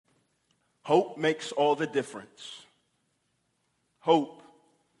Hope makes all the difference. Hope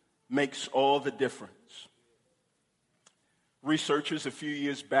makes all the difference. Researchers a few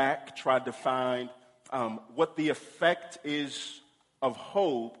years back tried to find what the effect is of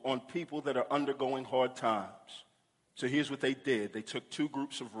hope on people that are undergoing hard times. So here's what they did. They took two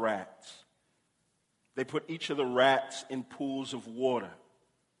groups of rats. They put each of the rats in pools of water.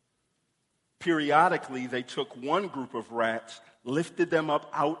 Periodically, they took one group of rats, lifted them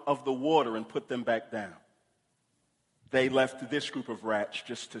up out of the water, and put them back down. They left this group of rats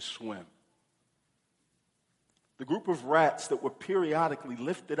just to swim. The group of rats that were periodically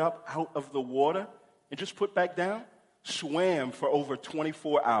lifted up out of the water and just put back down swam for over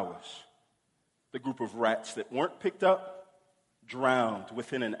 24 hours. The group of rats that weren't picked up drowned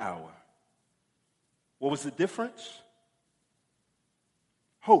within an hour. What was the difference?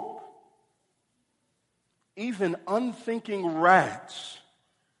 Hope. Even unthinking rats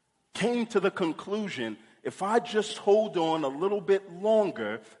came to the conclusion, if I just hold on a little bit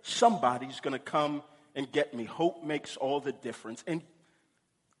longer, somebody's going to come and get me. Hope makes all the difference. And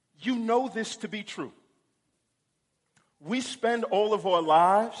you know this to be true. We spend all of our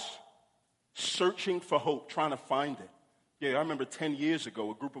lives searching for hope, trying to find it. Yeah, I remember 10 years ago,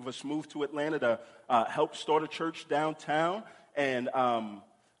 a group of us moved to Atlanta to help start a church downtown, and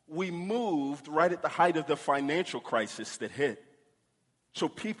we moved right at the height of the financial crisis that hit. So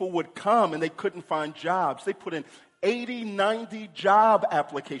people would come and they couldn't find jobs. They put in 80, 90 job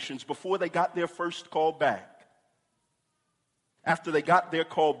applications before they got their first call back. After they got their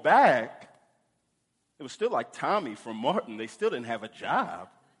call back, it was still like Tommy from Martin. They still didn't have a job.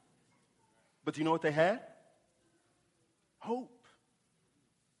 But do you know what they had? Hope.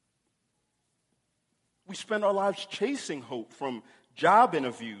 We spend our lives chasing hope, from job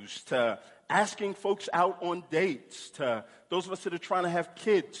interviews to asking folks out on dates, to those of us that are trying to have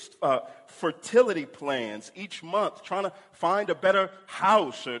kids, fertility plans each month, trying to find a better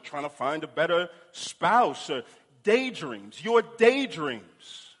house or trying to find a better spouse, or daydreams. Your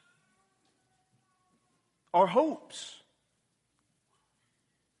daydreams are hopes.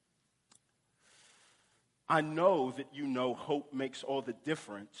 I know that you know hope makes all the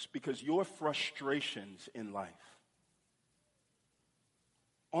difference because your frustrations in life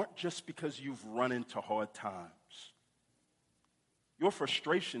aren't just because you've run into hard times. Your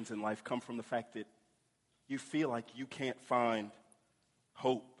frustrations in life come from the fact that you feel like you can't find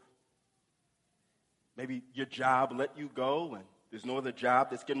hope. Maybe your job let you go and there's no other job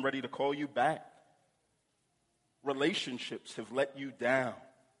that's getting ready to call you back. Relationships have let you down.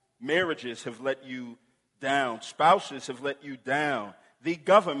 Marriages have let you down. Spouses have let you down. The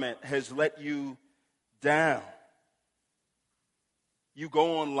government has let you down. You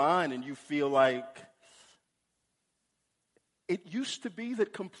go online and you feel like it used to be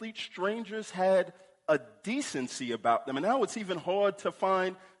that complete strangers had a decency about them. And now it's even hard to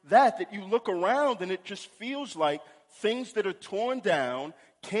find that you look around and it just feels like things that are torn down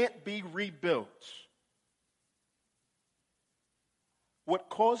can't be rebuilt. What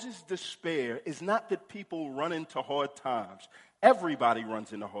causes despair is not that people run into hard times. Everybody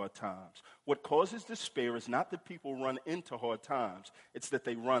runs into hard times. What causes despair is not that people run into hard times. It's that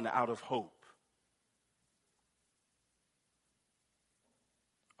they run out of hope.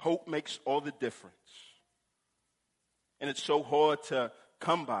 Hope makes all the difference. And it's so hard to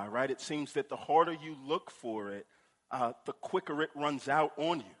come by, right? It seems that the harder you look for it, the quicker it runs out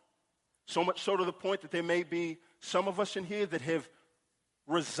on you. So much so to the point that there may be some of us in here that have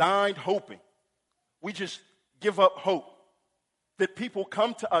resigned hoping. We just give up hope. That people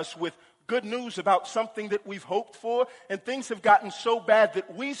come to us with good news about something that we've hoped for, and things have gotten so bad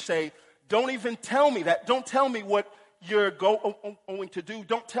that we say, don't even tell me that. Don't tell me what you're going to do.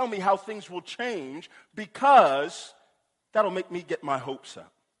 Don't tell me how things will change, because that'll make me get my hopes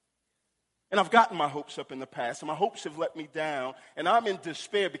up. And I've gotten my hopes up in the past, and my hopes have let me down, and I'm in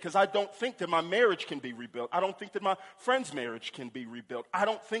despair because I don't think that my marriage can be rebuilt. I don't think that my friend's marriage can be rebuilt. I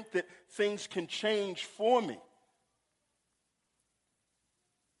don't think that things can change for me.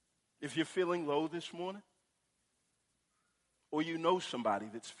 If you're feeling low this morning, or you know somebody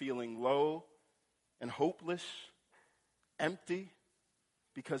that's feeling low and hopeless, empty,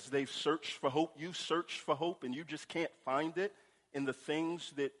 because they've searched for hope, you searched for hope and you just can't find it in the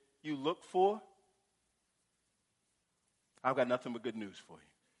things that you look for, I've got nothing but good news for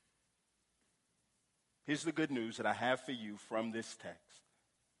you. Here's the good news that I have for you from this text.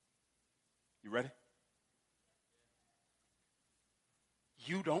 You ready?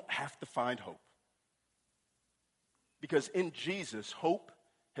 You don't have to find hope. Because in Jesus, hope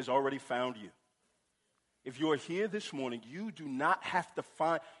has already found you. If you're here this morning, you do not have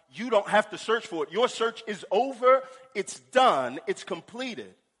to you don't have to search for it. Your search is over. It's done. It's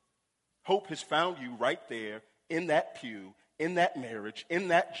completed. Hope has found you right there in that pew, in that marriage, in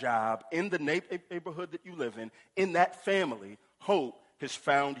that job, in the neighborhood that you live in that family. Hope has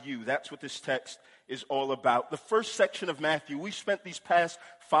found you. That's what this text is all about. The first section of Matthew, we spent these past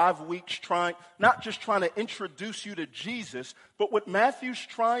 5 weeks not just trying to introduce you to Jesus, but what Matthew's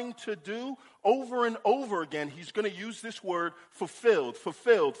trying to do over and over again, he's going to use this word fulfilled,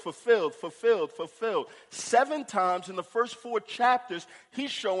 fulfilled, fulfilled, fulfilled, fulfilled. 7 times in the first 4 chapters,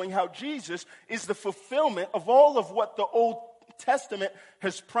 he's showing how Jesus is the fulfillment of all of what the Old Testament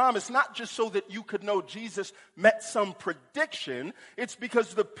has promised, not just so that you could know Jesus met some prediction. It's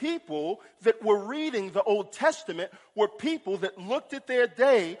because the people that were reading the Old Testament were people that looked at their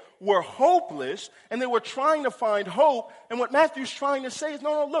day, were hopeless, and they were trying to find hope. And what Matthew's trying to say is,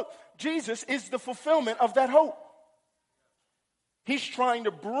 no, look, Jesus is the fulfillment of that hope. He's trying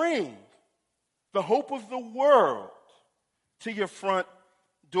to bring the hope of the world to your front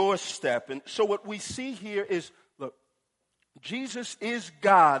doorstep. And so what we see here is, look, Jesus is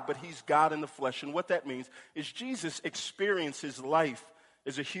God, but he's God in the flesh. And what that means is Jesus experiences life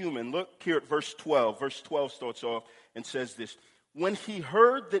as a human. Look here at verse 12. Verse 12 starts off and says this. When he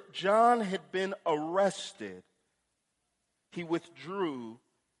heard that John had been arrested, he withdrew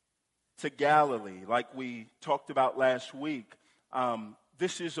to Galilee, like we talked about last week.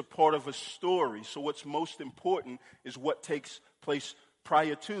 This is a part of a story. So what's most important is what takes place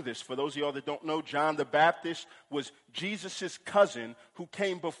prior to this. For those of y'all that don't know, John the Baptist was Jesus' cousin who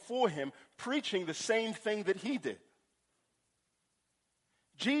came before him preaching the same thing that he did.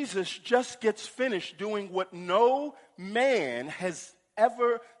 Jesus just gets finished doing what no man has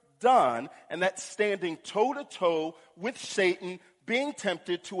ever done, and that's standing toe-to-toe with Satan, being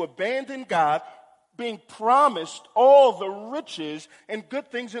tempted to abandon God, being promised all the riches and good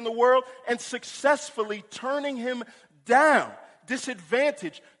things in the world, and successfully turning him down.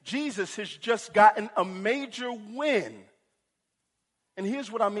 Disadvantage. Jesus has just gotten a major win. And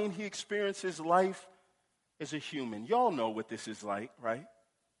here's what I mean. He experiences life as a human. Y'all know what this is like, right?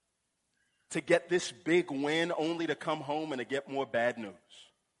 To get this big win only to come home and to get more bad news.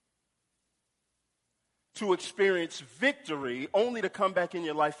 To experience victory only to come back in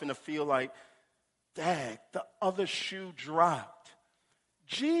your life and to feel like, dang, the other shoe dropped.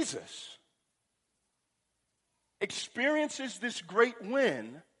 Jesus experiences this great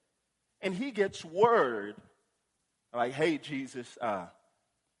win, and he gets word like, hey, Jesus,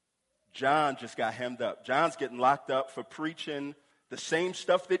 John just got hemmed up. John's getting locked up for preaching the same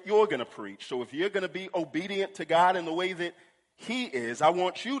stuff that you're going to preach. So if you're going to be obedient to God in the way that he is, I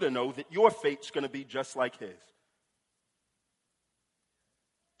want you to know that your fate's going to be just like his.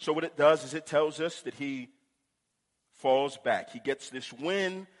 So what it does is it tells us that he falls back. He gets this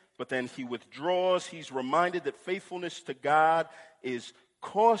win, but then he withdraws. He's reminded that faithfulness to God is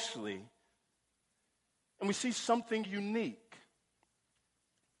costly. And we see something unique.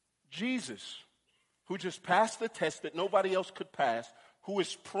 Jesus, who just passed the test that nobody else could pass, who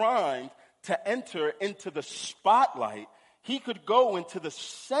is primed to enter into the spotlight, he could go into the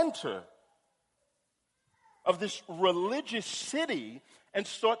center of this religious city and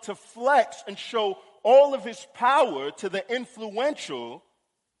start to flex and show all of his power to the influential,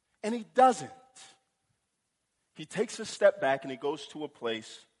 and he doesn't. He takes a step back and he goes to a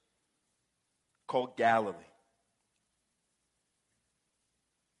place called Galilee.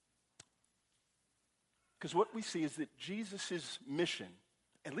 Because what we see is that Jesus' mission,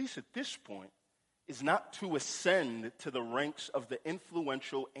 at least at this point, is not to ascend to the ranks of the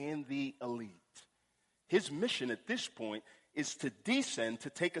influential and the elite. His mission at this point is to descend, to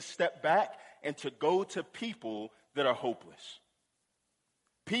take a step back, and to go to people that are hopeless.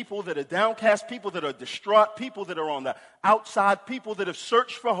 People that are downcast, people that are distraught, people that are on the outside, people that have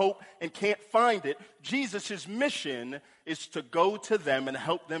searched for hope and can't find it. Jesus' mission is to go to them and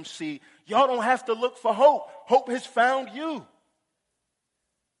help them see, y'all don't have to look for hope. Hope has found you.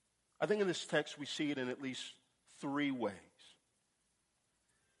 I think in this text we see it in at least 3 ways.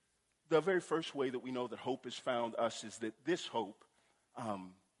 The very first way that we know that hope has found us is that this hope,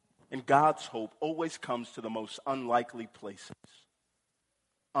 and God's hope, always comes to the most unlikely places.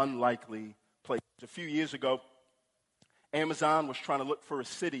 Unlikely places. A few years ago, Amazon was trying to look for a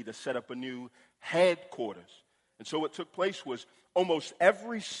city to set up a new headquarters. And so what took place was almost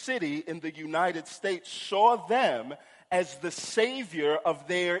every city in the United States saw them as the savior of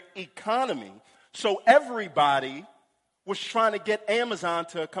their economy. So everybody was trying to get Amazon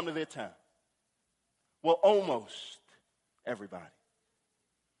to come to their town. Well, almost everybody.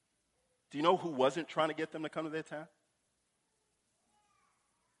 Do you know who wasn't trying to get them to come to their town?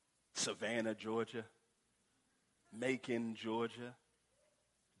 Savannah, Georgia. Macon, Georgia.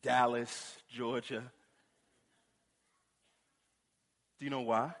 Dallas, Georgia. Do you know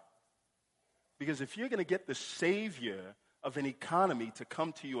why? Because if you're going to get the savior of an economy to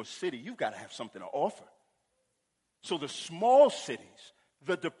come to your city, you've got to have something to offer. So the small cities,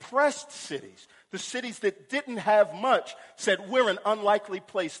 the depressed cities, the cities that didn't have much said, we're an unlikely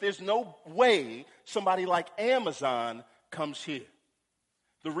place. There's no way somebody like Amazon comes here.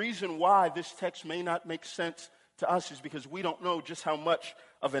 The reason why this text may not make sense to us is because we don't know just how much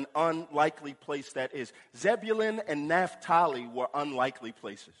of an unlikely place that is. Zebulun and Naphtali were unlikely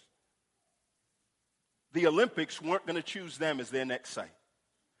places. The Olympics weren't going to choose them as their next site.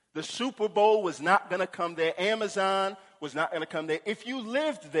 The Super Bowl was not going to come there. Amazon was not going to come there. If you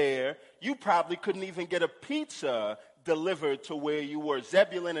lived there, you probably couldn't even get a pizza delivered to where you were.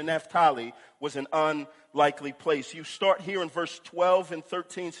 Zebulun and Naphtali was an unlikely place. You start here in verse 12 and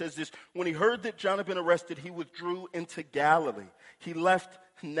 13 says this, when he heard that John had been arrested, he withdrew into Galilee. He left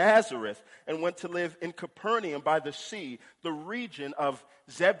Nazareth and went to live in Capernaum by the sea, the region of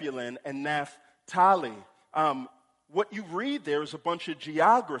Zebulun and Naphtali. What you read there is a bunch of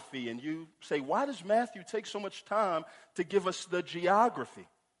geography, and you say, why does Matthew take so much time to give us the geography?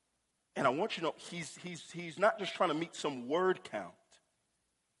 And I want you to know, he's not just trying to meet some word count.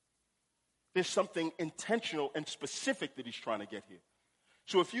 There's something intentional and specific that he's trying to get here.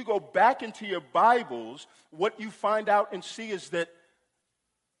 So if you go back into your Bibles, what you find out and see is that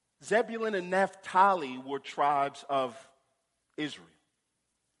Zebulun and Naphtali were tribes of Israel.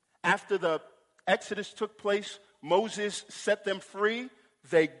 After the Exodus took place, Moses set them free.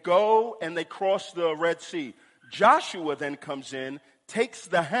 They go and they cross the Red Sea. Joshua then comes in, takes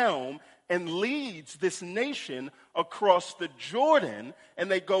the helm, and leads this nation across the Jordan, and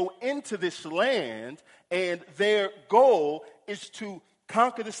they go into this land, and their goal is to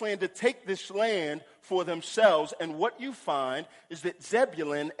conquer this land, to take this land for themselves. And what you find is that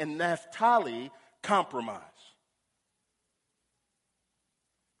Zebulun and Naphtali compromise.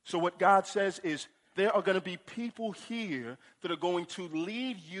 So what God says is, there are going to be people here that are going to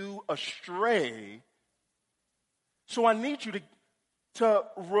lead you astray. So I need you to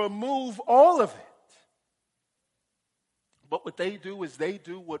remove all of it. But what they do is they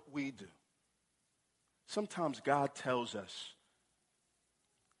do what we do. Sometimes God tells us,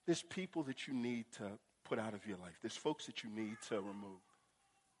 there's people that you need to put out of your life. There's folks that you need to remove.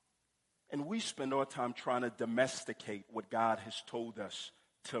 And we spend our time trying to domesticate what God has told us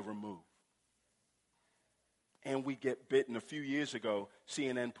to remove. And we get bitten. A few years ago,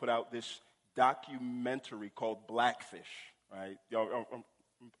 CNN put out this documentary called Blackfish, right? Y'all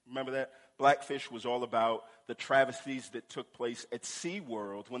remember that? Blackfish was all about the travesties that took place at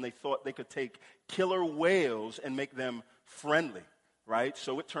SeaWorld when they thought they could take killer whales and make them friendly, right?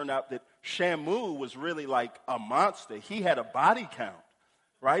 So it turned out that Shamu was really like a monster. He had a body count,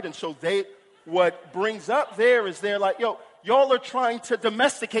 right? And so what brings up there is they're like, yo, y'all are trying to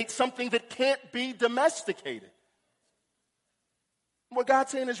domesticate something that can't be domesticated. What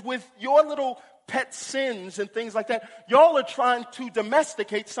God's saying is with your little pet sins and things like that, y'all are trying to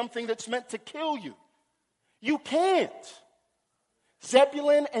domesticate something that's meant to kill you. You can't.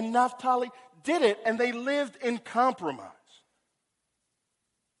 Zebulun and Naphtali did it, and they lived in compromise.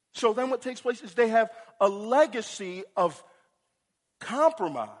 So then what takes place is they have a legacy of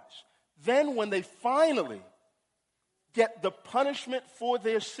compromise. Then when they finally get the punishment for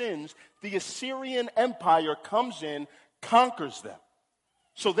their sins, the Assyrian Empire comes in, conquers them.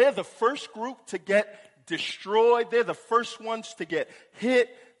 So they're the first group to get destroyed. They're the first ones to get hit.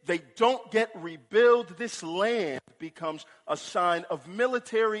 They don't get rebuilt. This land becomes a sign of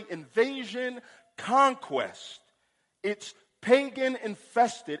military invasion, conquest. It's pagan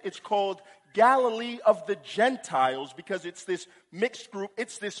infested. It's called Galilee of the Gentiles because it's this mixed group.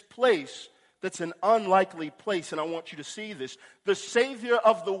 It's this place that's an unlikely place, and I want you to see this. The Savior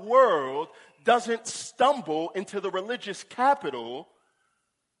of the world doesn't stumble into the religious capital.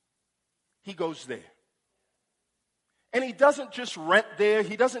 He goes there. And he doesn't just rent there.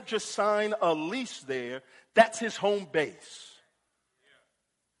 He doesn't just sign a lease there. That's his home base.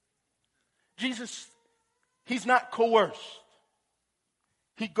 Jesus, he's not coerced.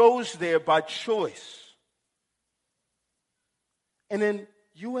 He goes there by choice. And then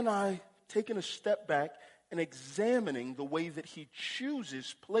you and I taking a step back and examining the way that he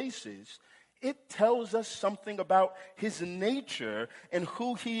chooses places, it tells us something about his nature and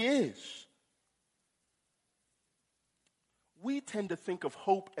who he is. We tend to think of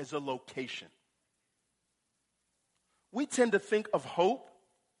hope as a location. We tend to think of hope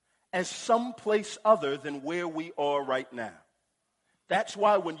as someplace other than where we are right now. That's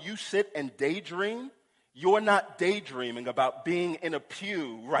why when you sit and daydream, you're not daydreaming about being in a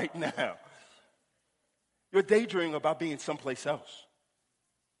pew right now. You're daydreaming about being someplace else.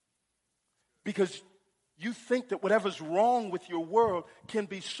 Because you think that whatever's wrong with your world can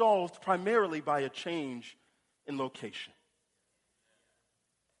be solved primarily by a change in location.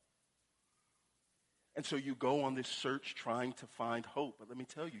 And so you go on this search trying to find hope. But let me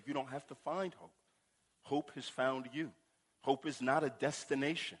tell you, you don't have to find hope. Hope has found you. Hope is not a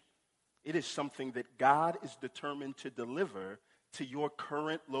destination. It is something that God is determined to deliver to your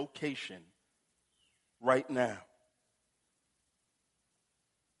current location right now.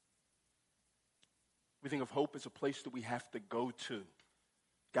 We think of hope as a place that we have to go to.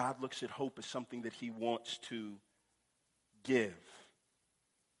 God looks at hope as something that he wants to give.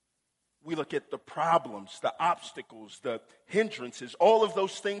 We look at the problems, the obstacles, the hindrances, all of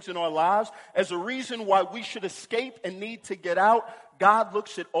those things in our lives as a reason why we should escape and need to get out. God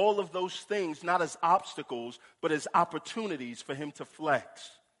looks at all of those things not as obstacles, but as opportunities for him to flex,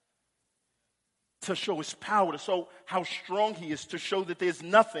 to show his power, to show how strong he is, to show that there's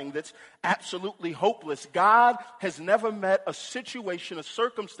nothing that's absolutely hopeless. God has never met a situation, a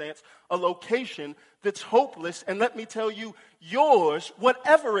circumstance, a location that's hopeless. And let me tell you, yours,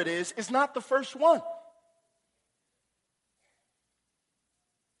 whatever it is not the first one.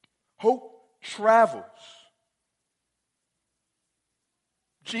 Hope travels.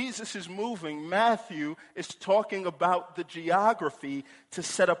 Jesus is moving. Matthew is talking about the geography to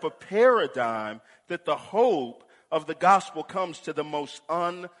set up a paradigm that the hope of the gospel comes to the most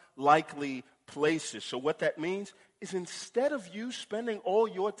unlikely places. So what that means is instead of you spending all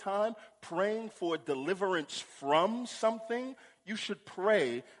your time praying for deliverance from something, you should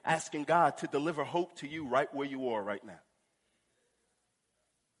pray asking God to deliver hope to you right where you are right now.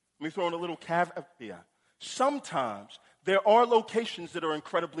 Let me throw in a little caveat here. Sometimes there are locations that are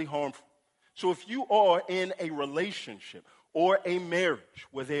incredibly harmful. So if you are in a relationship or a marriage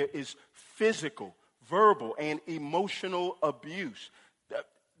where there is physical, verbal, and emotional abuse,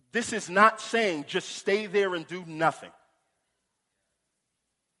 this is not saying just stay there and do nothing.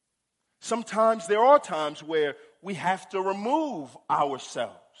 Sometimes there are times where we have to remove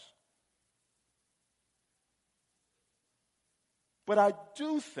ourselves. But I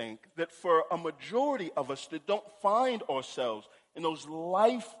do think that for a majority of us that don't find ourselves in those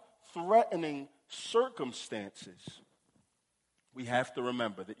life-threatening circumstances, we have to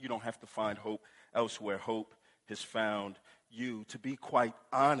remember that you don't have to find hope elsewhere. Hope has found you. To be quite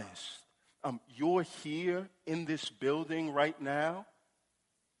honest, you're here in this building right now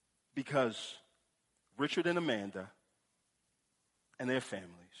because Richard and Amanda and their families,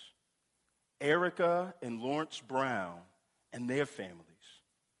 Erica and Lawrence Brown and their families,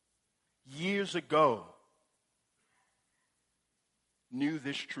 years ago, knew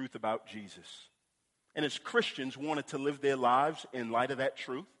this truth about Jesus. And as Christians, wanted to live their lives in light of that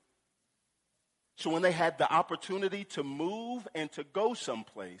truth. So when they had the opportunity to move and to go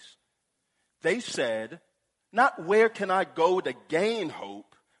someplace, they said, not where can I go to gain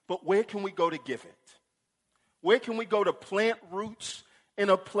hope, but where can we go to give it? Where can we go to plant roots in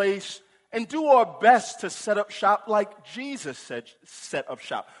a place and do our best to set up shop like Jesus said, set up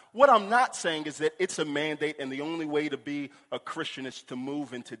shop? What I'm not saying is that it's a mandate and the only way to be a Christian is to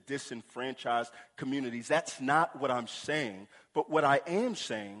move into disenfranchised communities. That's not what I'm saying. But what I am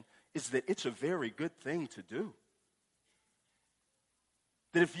saying is that it's a very good thing to do.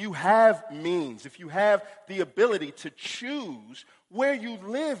 That if you have means, if you have the ability to choose where you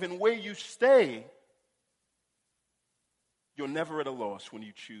live and where you stay, you're never at a loss when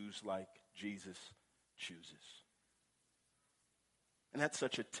you choose like Jesus chooses. And that's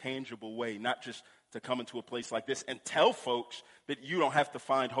such a tangible way, not just to come into a place like this and tell folks that you don't have to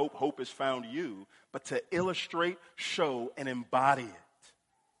find hope, hope has found you, but to illustrate, show, and embody it.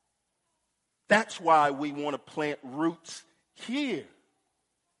 That's why we want to plant roots here.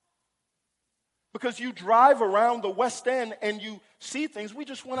 Because you drive around the West End and you see things. We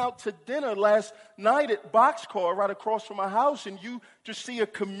just went out to dinner last night at Boxcar right across from my house, and you just see a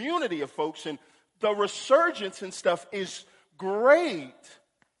community of folks, and the resurgence and stuff is great.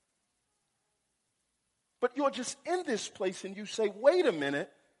 But you're just in this place and you say, wait a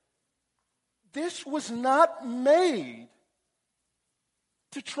minute, this was not made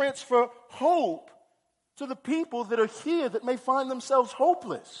to transfer hope to the people that are here that may find themselves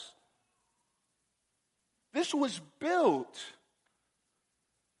hopeless. This was built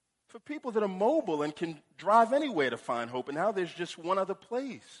for people that are mobile and can drive anywhere to find hope, and now there's just one other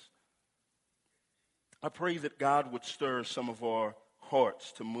place. I pray that God would stir some of our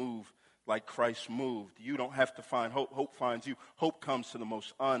hearts to move like Christ moved. You don't have to find hope. Hope finds you. Hope comes to the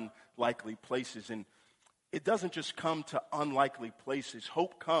most unlikely places. And it doesn't just come to unlikely places.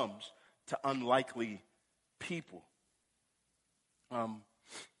 Hope comes to unlikely people.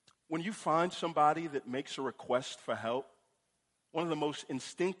 When you find somebody that makes a request for help, one of the most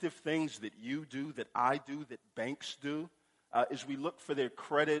instinctive things that you do, that I do, that banks do, is we look for their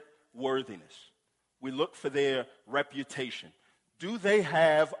credit worthiness. We look for their reputation. Do they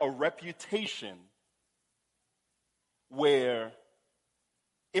have a reputation where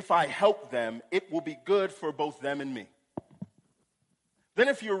if I help them, it will be good for both them and me? Then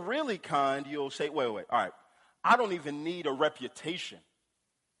if you're really kind, you'll say, wait, all right, I don't even need a reputation.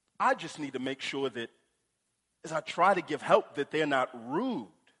 I just need to make sure that as I try to give help, that they're not rude.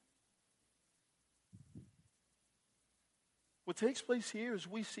 What takes place here is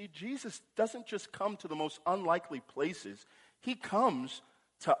we see Jesus doesn't just come to the most unlikely places. He comes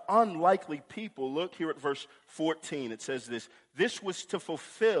to unlikely people. Look here at verse 14. It says this. This was to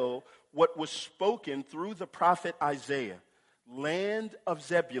fulfill what was spoken through the prophet Isaiah. Land of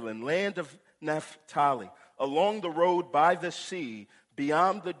Zebulun, land of Naphtali, along the road by the sea,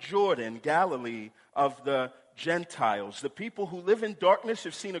 beyond the Jordan, Galilee of the Gentiles. The people who live in darkness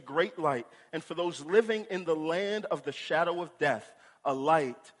have seen a great light, and for those living in the land of the shadow of death, a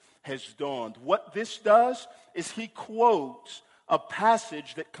light has dawned. What this does is he quotes a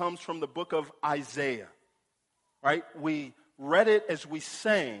passage that comes from the book of Isaiah, right? We read it as we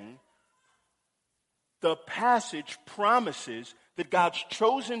sang. The passage promises that God's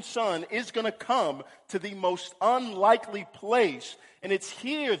chosen son is going to come to the most unlikely place, and it's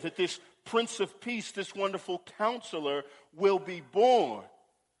here that this Prince of Peace, this wonderful counselor, will be born.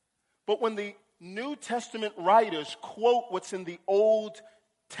 But when the New Testament writers quote what's in the Old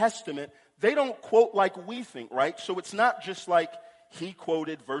Testament, they don't quote like we think, right? So it's not just like he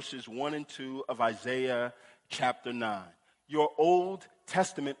quoted verses 1 and 2 of Isaiah chapter 9. Your Old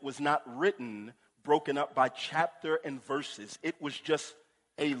Testament was not written, broken up by chapter and verses. It was just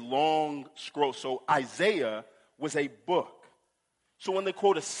a long scroll. So Isaiah was a book. So when they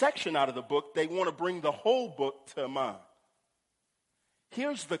quote a section out of the book, they want to bring the whole book to mind.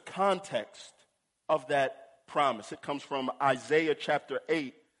 Here's the context of that promise. It comes from Isaiah chapter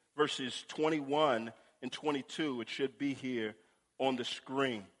 8, verses 21 and 22. It should be here on the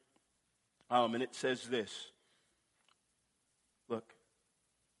screen. And it says this. Look,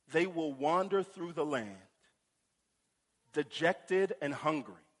 they will wander through the land, dejected and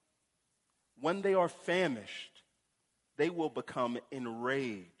hungry. When they are famished, they will become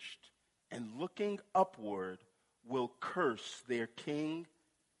enraged, and looking upward will curse their king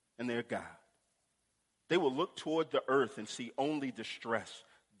and their God. They will look toward the earth and see only distress,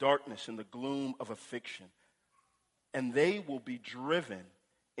 darkness, and the gloom of affliction. And they will be driven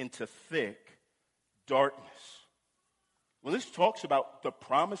into thick darkness. When this talks about the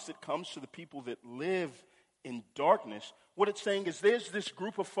promise that comes to the people that live in darkness, what it's saying is there's this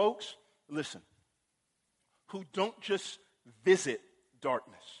group of folks, listen, who don't just visit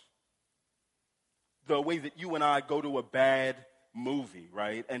darkness the way that you and I go to a bad movie,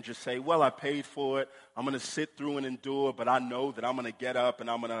 right? And just say, well, I paid for it. I'm going to sit through and endure, but I know that I'm going to get up and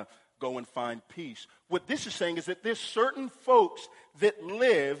I'm going to go and find peace. What this is saying is that there's certain folks that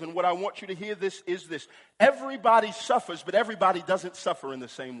live, and what I want you to hear this is this. Everybody suffers, but everybody doesn't suffer in the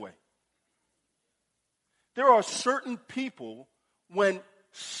same way. There are certain people, when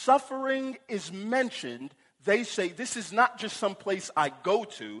suffering is mentioned, they say, this is not just some place I go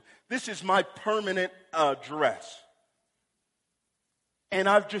to. This is my permanent address. And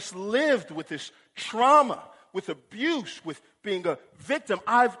I've just lived with this trauma, with abuse, with being a victim.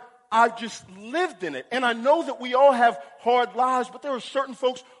 I've just lived in it. And I know that we all have hard lives, but there are certain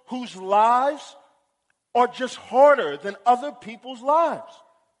folks whose lives are just harder than other people's lives.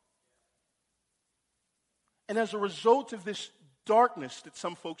 And as a result of this darkness that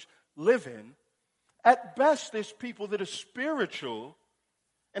some folks live in, at best, there's people that are spiritual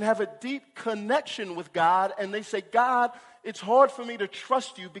and have a deep connection with God, and they say, God, it's hard for me to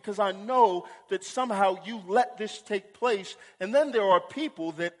trust you because I know that somehow you let this take place. And then there are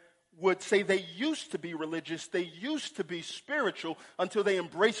people that would say they used to be religious, they used to be spiritual until they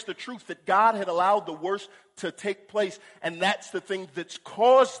embraced the truth that God had allowed the worst to take place, and that's the thing that's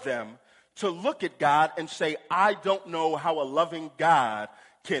caused them to look at God and say, I don't know how a loving God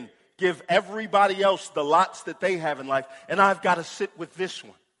can give everybody else the lots that they have in life, and I've got to sit with this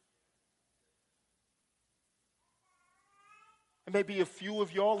one. And maybe a few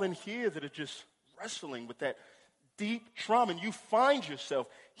of y'all in here that are just wrestling with that deep trauma, and you find yourself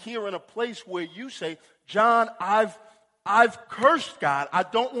here in a place where you say, John, I've I've cursed God. I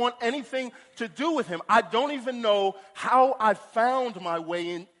don't want anything to do with him. I don't even know how I found my way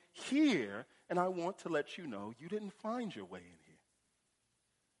in here. And I want to let you know you didn't find your way in here.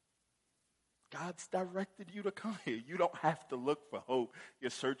 God's directed you to come here. You don't have to look for hope.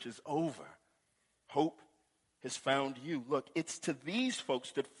 Your search is over. Hope has found you. Look, it's to these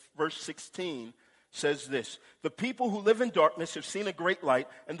folks that verse 16 says this. The people who live in darkness have seen a great light,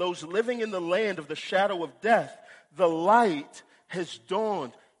 and those living in the land of the shadow of death, the light has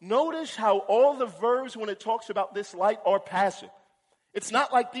dawned. Notice how all the verbs when it talks about this light are passive. It's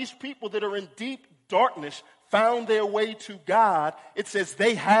not like these people that are in deep darkness found their way to God. It says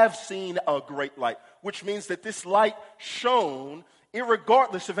they have seen a great light, which means that this light shone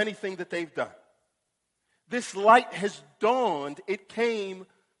irregardless of anything that they've done. This light has dawned. It came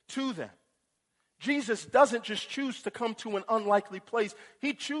to them. Jesus doesn't just choose to come to an unlikely place.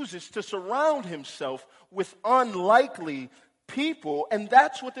 He chooses to surround himself with unlikely people, and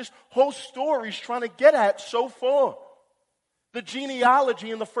that's what this whole story is trying to get at so far. The genealogy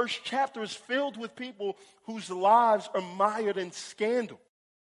in the first chapter is filled with people whose lives are mired in scandal.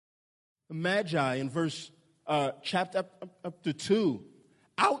 The Magi in verse chapter up to 2,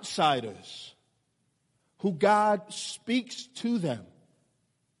 outsiders who God speaks to them,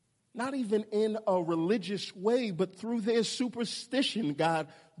 not even in a religious way, but through their superstition, God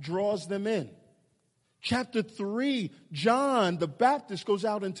draws them in. Chapter 3, John the Baptist goes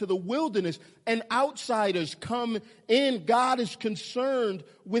out into the wilderness and outsiders come in. God is concerned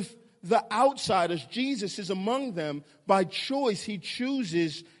with the outsiders. Jesus is among them. By choice, he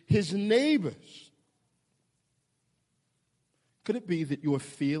chooses his neighbors. Could it be that your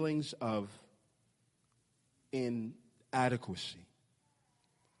feelings of inadequacy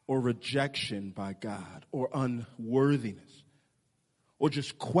or rejection by God or unworthiness or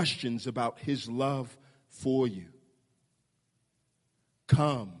just questions about his love for you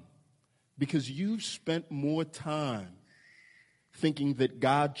come because you've spent more time thinking that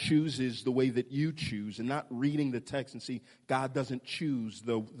God chooses the way that you choose and not reading the text and see God doesn't choose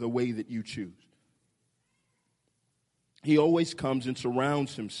the way that you choose. He always comes and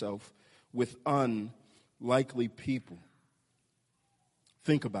surrounds himself with unlikely people.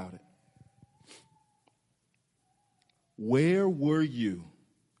 Think about it. Where were you?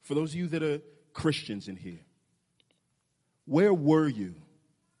 For those of you that are Christians in here, where were you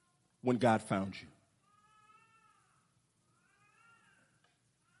when God found you?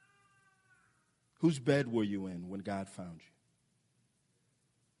 Whose bed were you in when God found you?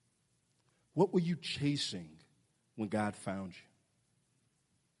 What were you chasing when God found you?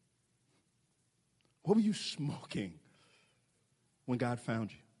 What were you smoking when God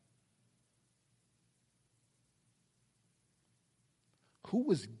found you? Who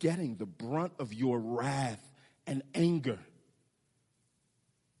was getting the brunt of your wrath and anger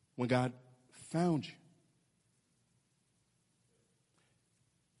when God found you?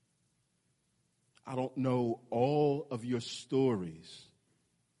 I don't know all of your stories,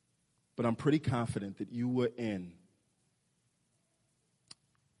 but I'm pretty confident that you were in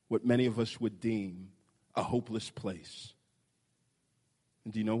what many of us would deem a hopeless place.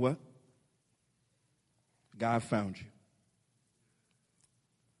 And do you know what? God found you.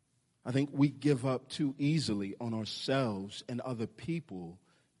 I think we give up too easily on ourselves and other people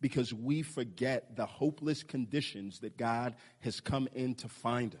because we forget the hopeless conditions that God has come in to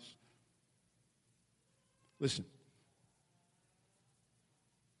find us. Listen,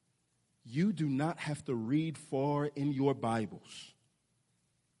 you do not have to read far in your Bibles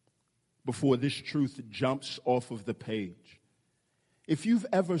before this truth jumps off of the page. If you've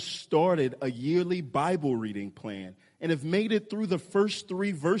ever started a yearly Bible reading plan and have made it through the first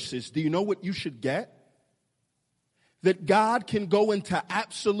 3 verses, do you know what you should get? That God can go into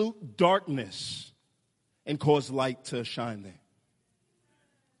absolute darkness and cause light to shine there.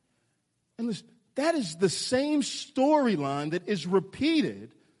 And listen, that is the same storyline that is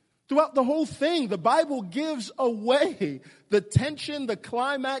repeated throughout the whole thing. The Bible gives away the tension, the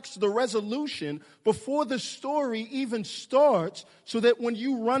climax, the resolution before the story even starts so that when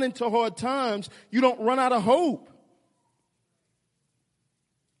you run into hard times, you don't run out of hope.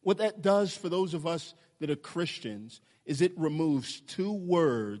 What that does for those of us that are Christians is it removes 2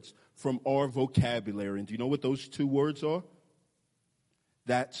 words from our vocabulary. And do you know what those 2 words are?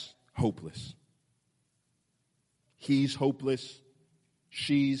 That's hopeless. He's hopeless.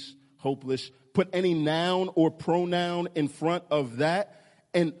 She's hopeless. Put any noun or pronoun in front of that,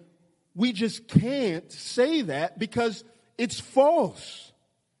 and we just can't say that because it's false.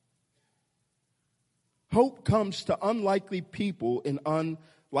 Hope comes to unlikely people in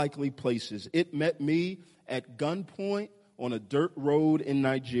unlikely places. It met me at gunpoint on a dirt road in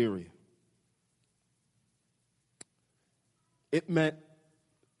Nigeria. It met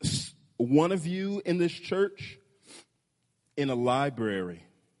one of you in this church in a library,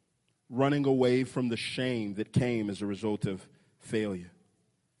 running away from the shame that came as a result of failure.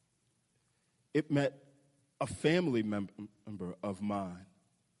 It met a family member of mine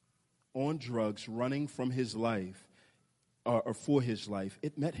on drugs, running from his life, or for his life.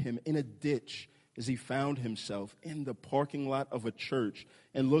 It met him in a ditch as he found himself in the parking lot of a church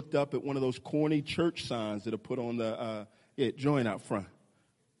and looked up at one of those corny church signs that are put on the joint out front.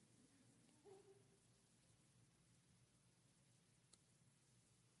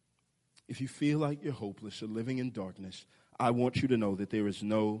 If you feel like you're hopeless or living in darkness, I want you to know that there is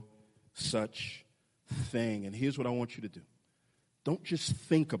no such thing. And here's what I want you to do. Don't just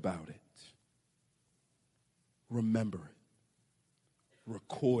think about it. Remember it.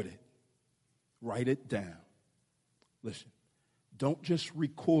 Record it. Write it down. Listen, don't just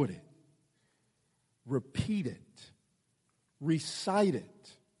record it. Repeat it. Recite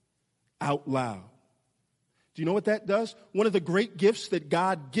it out loud. Do you know what that does? One of the great gifts that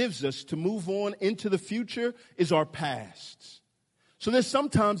God gives us to move on into the future is our pasts. So there's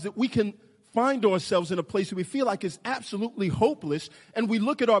sometimes that we can find ourselves in a place where we feel like it's absolutely hopeless, and we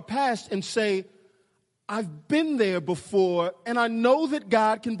look at our past and say, I've been there before, and I know that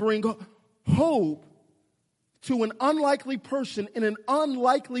God can bring hope to an unlikely person in an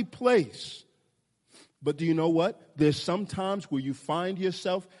unlikely place. But do you know what? There's some times where you find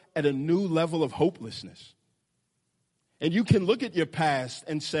yourself at a new level of hopelessness. And you can look at your past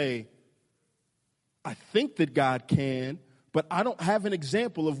and say, I think that God can, but I don't have an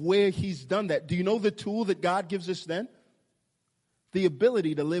example of where he's done that. Do you know the tool that God gives us then? The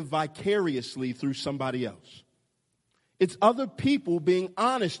ability to live vicariously through somebody else. It's other people being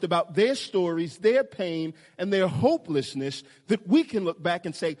honest about their stories, their pain, and their hopelessness that we can look back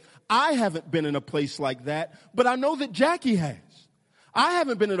and say, I haven't been in a place like that, but I know that Jackie has. I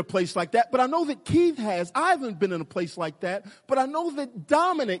haven't been in a place like that, but I know that Keith has. I haven't been in a place like that, but I know that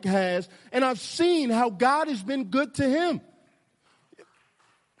Dominic has, and I've seen how God has been good to him.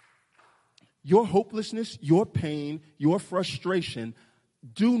 Your hopelessness, your pain, your frustration,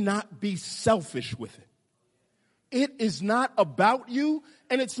 do not be selfish with it. It is not about you,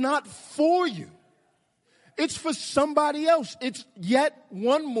 and it's not for you. It's for somebody else. It's yet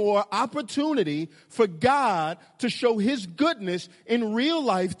one more opportunity for God to show his goodness in real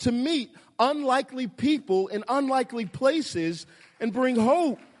life, to meet unlikely people in unlikely places and bring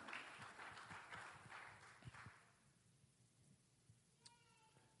hope.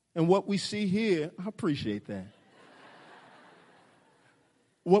 And what we see here, I appreciate that.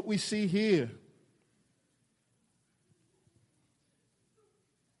 What we see here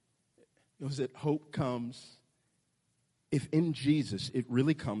is that hope comes, if in Jesus it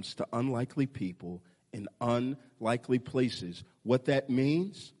really comes to unlikely people in unlikely places. What that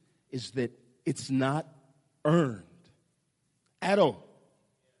means is that it's not earned at all.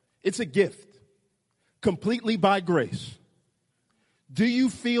 It's a gift, completely by grace. Do you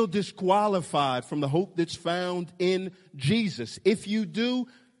feel disqualified from the hope that's found in Jesus? If you do,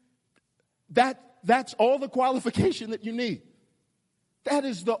 that's all the qualification that you need. That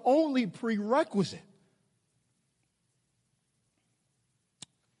is the only prerequisite.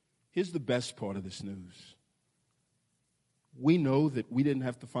 Here's the best part of this news. We know that we didn't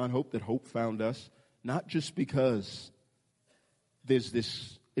have to find hope, that hope found us, not just because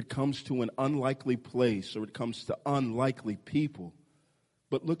it comes to an unlikely place or it comes to unlikely people,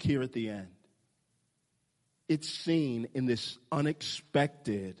 but look here at the end. It's seen in this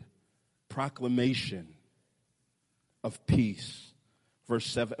unexpected proclamation of peace. Verse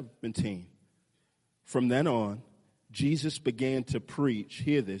 17. From then on, Jesus began to preach,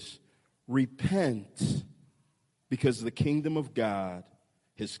 hear this, repent because the kingdom of God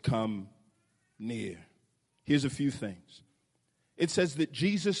has come near. Here's a few things. It says that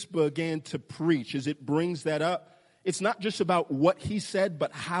Jesus began to preach. As it brings that up, it's not just about what he said,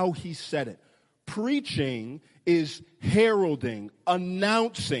 but how he said it. Preaching is heralding,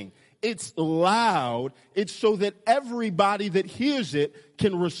 announcing. It's loud. It's so that everybody that hears it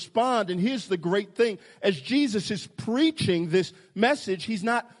can respond. And here's the great thing. As Jesus is preaching this message, he's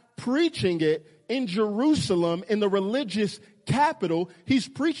not preaching it in Jerusalem, in the religious capital. He's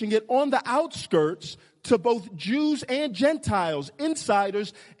preaching it on the outskirts to both Jews and Gentiles,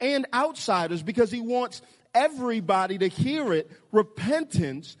 insiders and outsiders, because he wants everybody to hear it.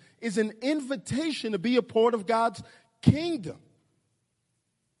 Repentance is an invitation to be a part of God's kingdom.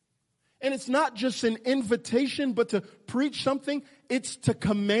 And it's not just an invitation, but to preach something, it's to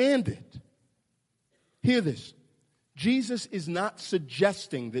command it. Hear this. Jesus is not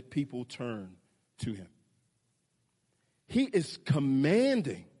suggesting that people turn to him. He is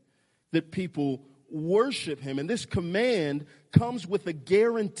commanding that people worship him. And this command comes with a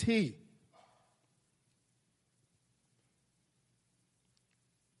guarantee.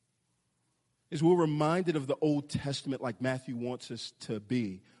 As we're reminded of the Old Testament like Matthew wants us to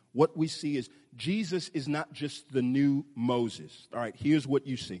be, what we see is Jesus is not just the new Moses. All right, here's what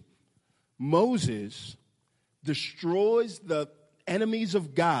you see. Moses destroys the enemies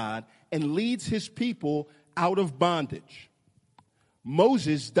of God and leads his people out of bondage.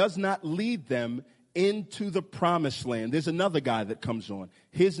 Moses does not lead them into the promised land. There's another guy that comes on.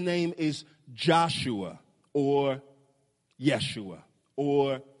 His name is Joshua or Yeshua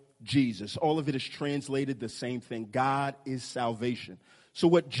or Jesus. All of it is translated the same thing. God is salvation. So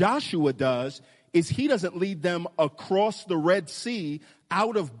what Joshua does is he doesn't lead them across the Red Sea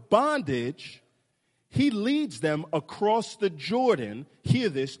out of bondage. He leads them across the Jordan, hear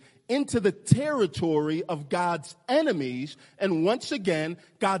this, into the territory of God's enemies. And once again,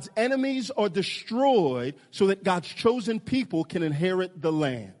 God's enemies are destroyed so that God's chosen people can inherit the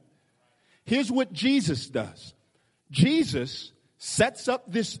land. Here's what Jesus does. Jesus sets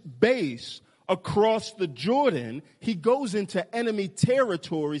up this base across the Jordan. He goes into enemy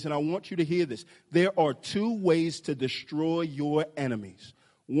territories, and I want you to hear this. There are two ways to destroy your enemies.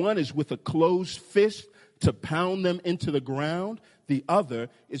 One is with a closed fist to pound them into the ground. The other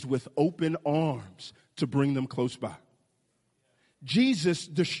is with open arms to bring them close by. Jesus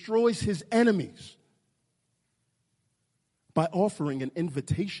destroys his enemies by offering an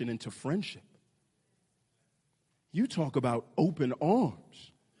invitation into friendship. You talk about open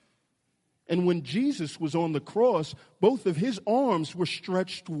arms. And when Jesus was on the cross, both of his arms were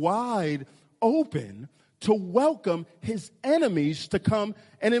stretched wide open to welcome his enemies to come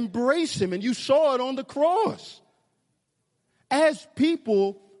and embrace him. And you saw it on the cross. As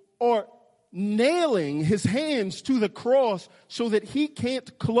people are nailing his hands to the cross so that he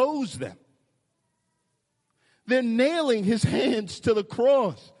can't close them. They're nailing his hands to the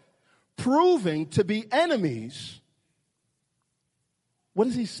cross, proving to be enemies. What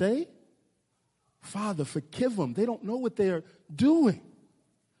does he say? Father, forgive them. They don't know what they're doing.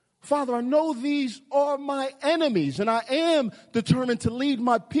 Father, I know these are my enemies, and I am determined to lead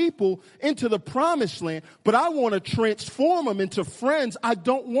my people into the promised land, but I want to transform them into friends. I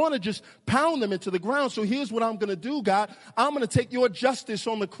don't want to just pound them into the ground. So here's what I'm going to do, God. I'm going to take your justice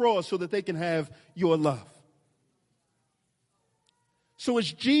on the cross so that they can have your love. So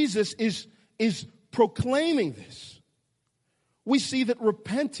as Jesus is proclaiming this, we see that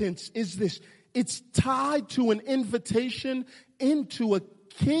repentance is this. It's tied to an invitation into a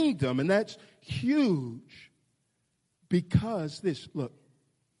kingdom, and that's huge because look,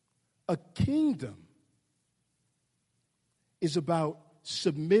 a kingdom is about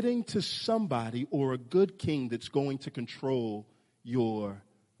submitting to somebody or a good king that's going to control your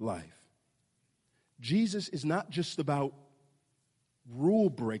life. Jesus is not just about rule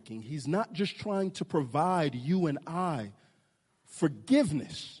breaking. He's not just trying to provide you and I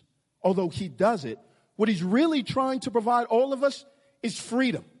forgiveness, although he does it. What he's really trying to provide all of us is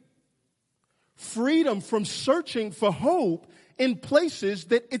freedom. Freedom from searching for hope in places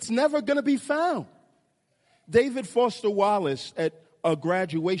that it's never going to be found. David Foster Wallace at a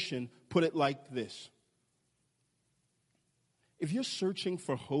graduation put it like this. If you're searching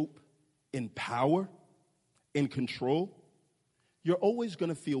for hope in power, in control, you're always going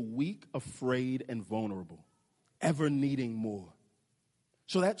to feel weak, afraid, and vulnerable, ever needing more.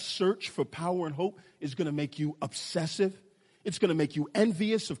 So that search for power and hope is going to make you obsessive. It's going to make you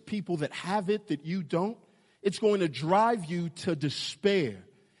envious of people that have it that you don't. It's going to drive you to despair.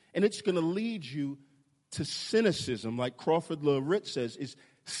 And it's going to lead you to cynicism. Like Crawford LaRitt says,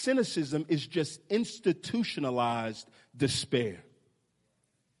 cynicism is just institutionalized despair.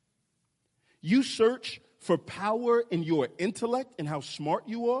 You search for power in your intellect and how smart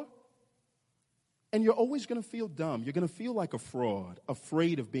you are, and you're always going to feel dumb. You're going to feel like a fraud,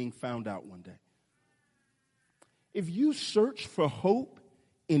 afraid of being found out one day. If you search for hope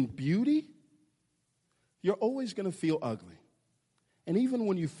in beauty, you're always going to feel ugly. And even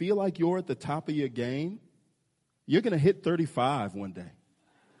when you feel like you're at the top of your game, you're going to hit 35 one day.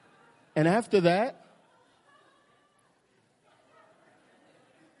 And after that,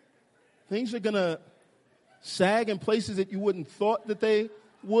 things are going to sag in places that you wouldn't thought that they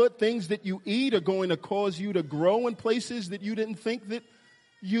would. Things that you eat are going to cause you to grow in places that you didn't think that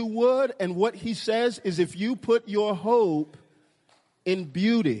you would. And what he says is if you put your hope in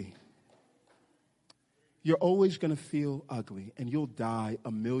beauty, you're always going to feel ugly, and you'll die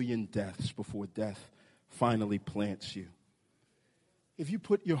a million deaths before death finally plants you. If you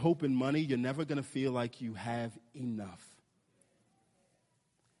put your hope in money, you're never going to feel like you have enough.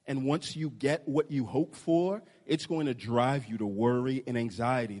 And once you get what you hope for, it's going to drive you to worry and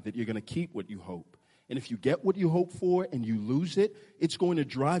anxiety that you're going to keep what you hope. And if you get what you hope for and you lose it, it's going to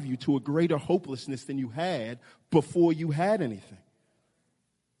drive you to a greater hopelessness than you had before you had anything.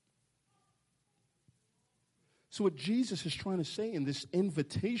 So what Jesus is trying to say in this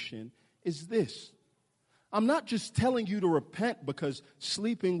invitation is this. I'm not just telling you to repent because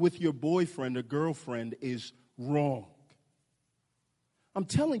sleeping with your boyfriend or girlfriend is wrong. I'm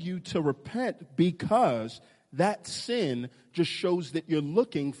telling you to repent because that sin just shows that you're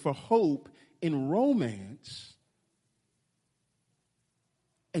looking for hope in romance,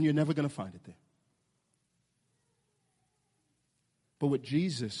 and you're never going to find it there. But what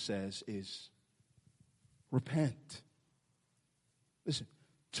Jesus says is, repent. Listen,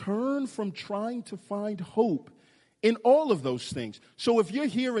 turn from trying to find hope in all of those things. So if you're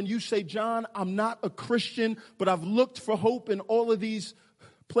here and you say, John, I'm not a Christian, but I've looked for hope in all of these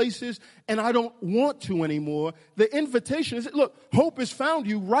places and I don't want to anymore, the invitation is, look, hope is found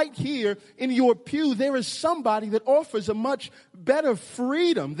you right here in your pew. There is somebody that offers a much better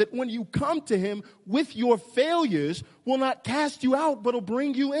freedom that when you come to him with your failures will not cast you out, but will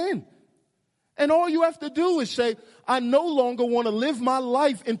bring you in. And all you have to do is say, I no longer want to live my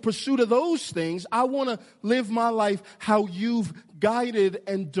life in pursuit of those things. I want to live my life how you've guided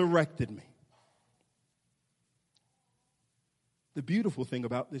and directed me. The beautiful thing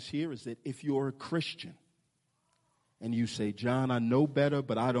about this here is that if you're a Christian and you say, John, I know better,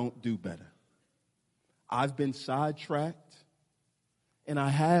 but I don't do better. I've been sidetracked and I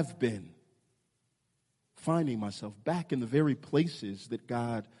have been finding myself back in the very places that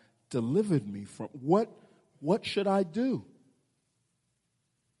God delivered me from. What should I do?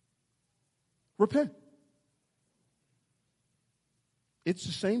 Repent. It's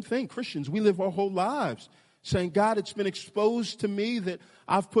the same thing. Christians, we live our whole lives saying, God, it's been exposed to me that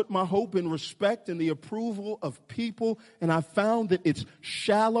I've put my hope in respect and the approval of people, and I've found that it's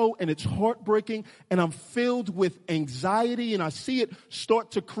shallow and it's heartbreaking, and I'm filled with anxiety, and I see it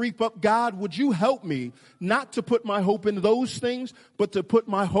start to creep up. God, would you help me not to put my hope in those things, but to put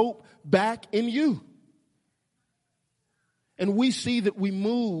my hope back in you? And we see that we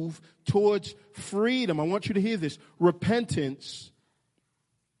move towards freedom. I want you to hear this. Repentance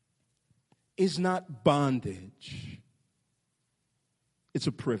is not bondage. It's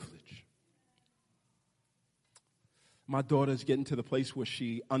a privilege. My daughter's getting to the place where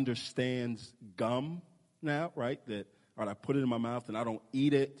she understands gum now, right? That, all right, I put it in my mouth and I don't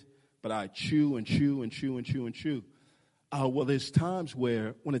eat it, but I chew and chew and chew and chew and chew. Well, there's times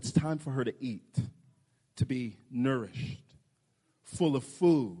where when it's time for her to eat, to be nourished, full of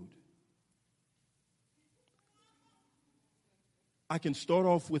food, I can start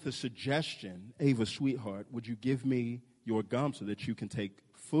off with a suggestion. Ava, sweetheart, would you give me your gum so that you can take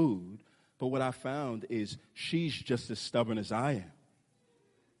food? But what I found is she's just as stubborn as I am.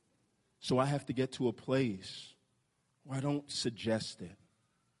 So I have to get to a place where I don't suggest it.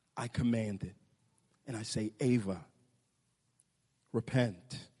 I command it. And I say, Ava,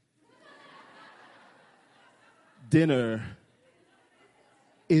 repent. Dinner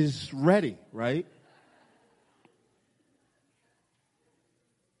is ready, right?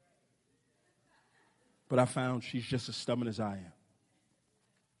 But I found she's just as stubborn as I am.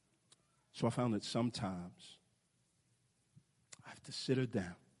 So I found that sometimes I have to sit her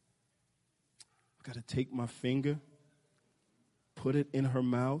down. I've got to take my finger, put it in her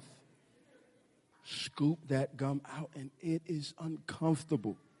mouth, scoop that gum out, and it is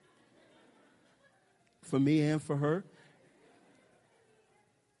uncomfortable for me and for her.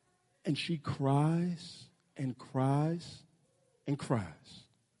 And she cries and cries and cries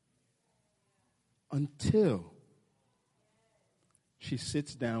until she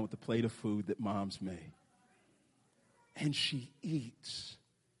sits down with a plate of food that mom's made. And she eats.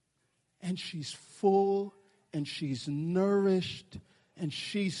 And she's full and she's nourished. And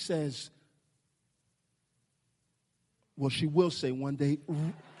she says, well, she will say one day,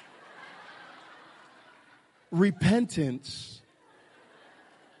 repentance.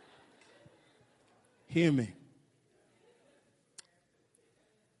 Hear me.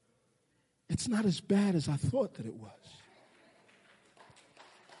 It's not as bad as I thought that it was.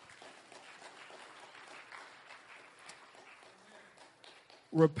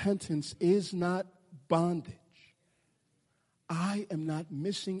 Repentance is not bondage. I am not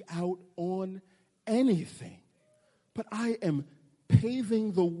missing out on anything, but I am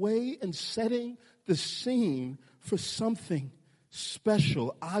paving the way and setting the scene for something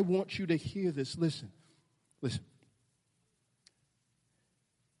special. I want you to hear this. Listen, Listen.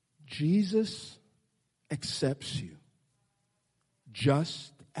 Jesus accepts you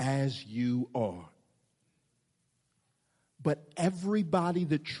just as you are. But everybody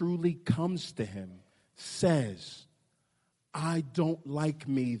that truly comes to him says, I don't like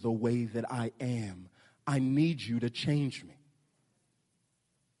me the way that I am. I need you to change me.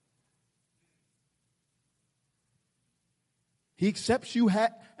 He accepts you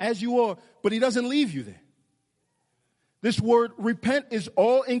as you are, but he doesn't leave you there. This word repent is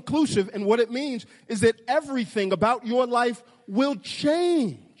all inclusive, and what it means is that everything about your life will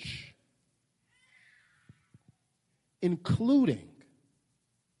change, including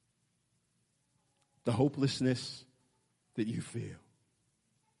the hopelessness that you feel.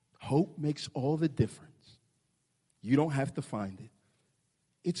 Hope makes all the difference. You don't have to find it.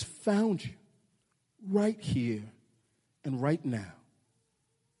 It's found you right here and right now.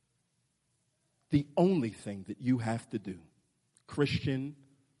 The only thing that you have to do, Christian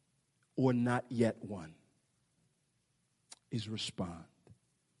or not yet one, is respond.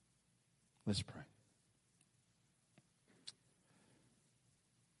 Let's pray.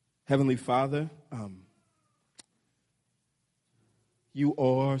 Heavenly Father, you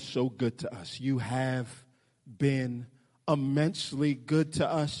are so good to us. You have been immensely good to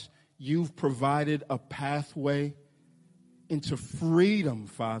us. You've provided a pathway into freedom,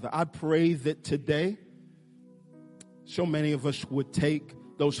 Father. I pray that today, so many of us would take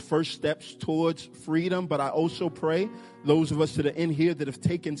those first steps towards freedom, but I also pray those of us that are in here that have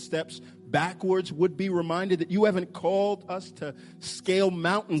taken steps backwards would be reminded that you haven't called us to scale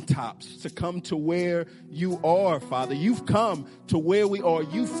mountaintops to come to where you are, Father. You've come to where we are.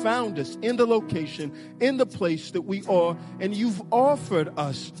 You found us in the location, in the place that we are, and you've offered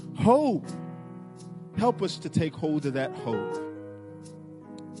us hope. Help us to take hold of that hope.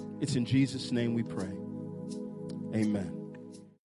 It's in Jesus' name we pray. Amen.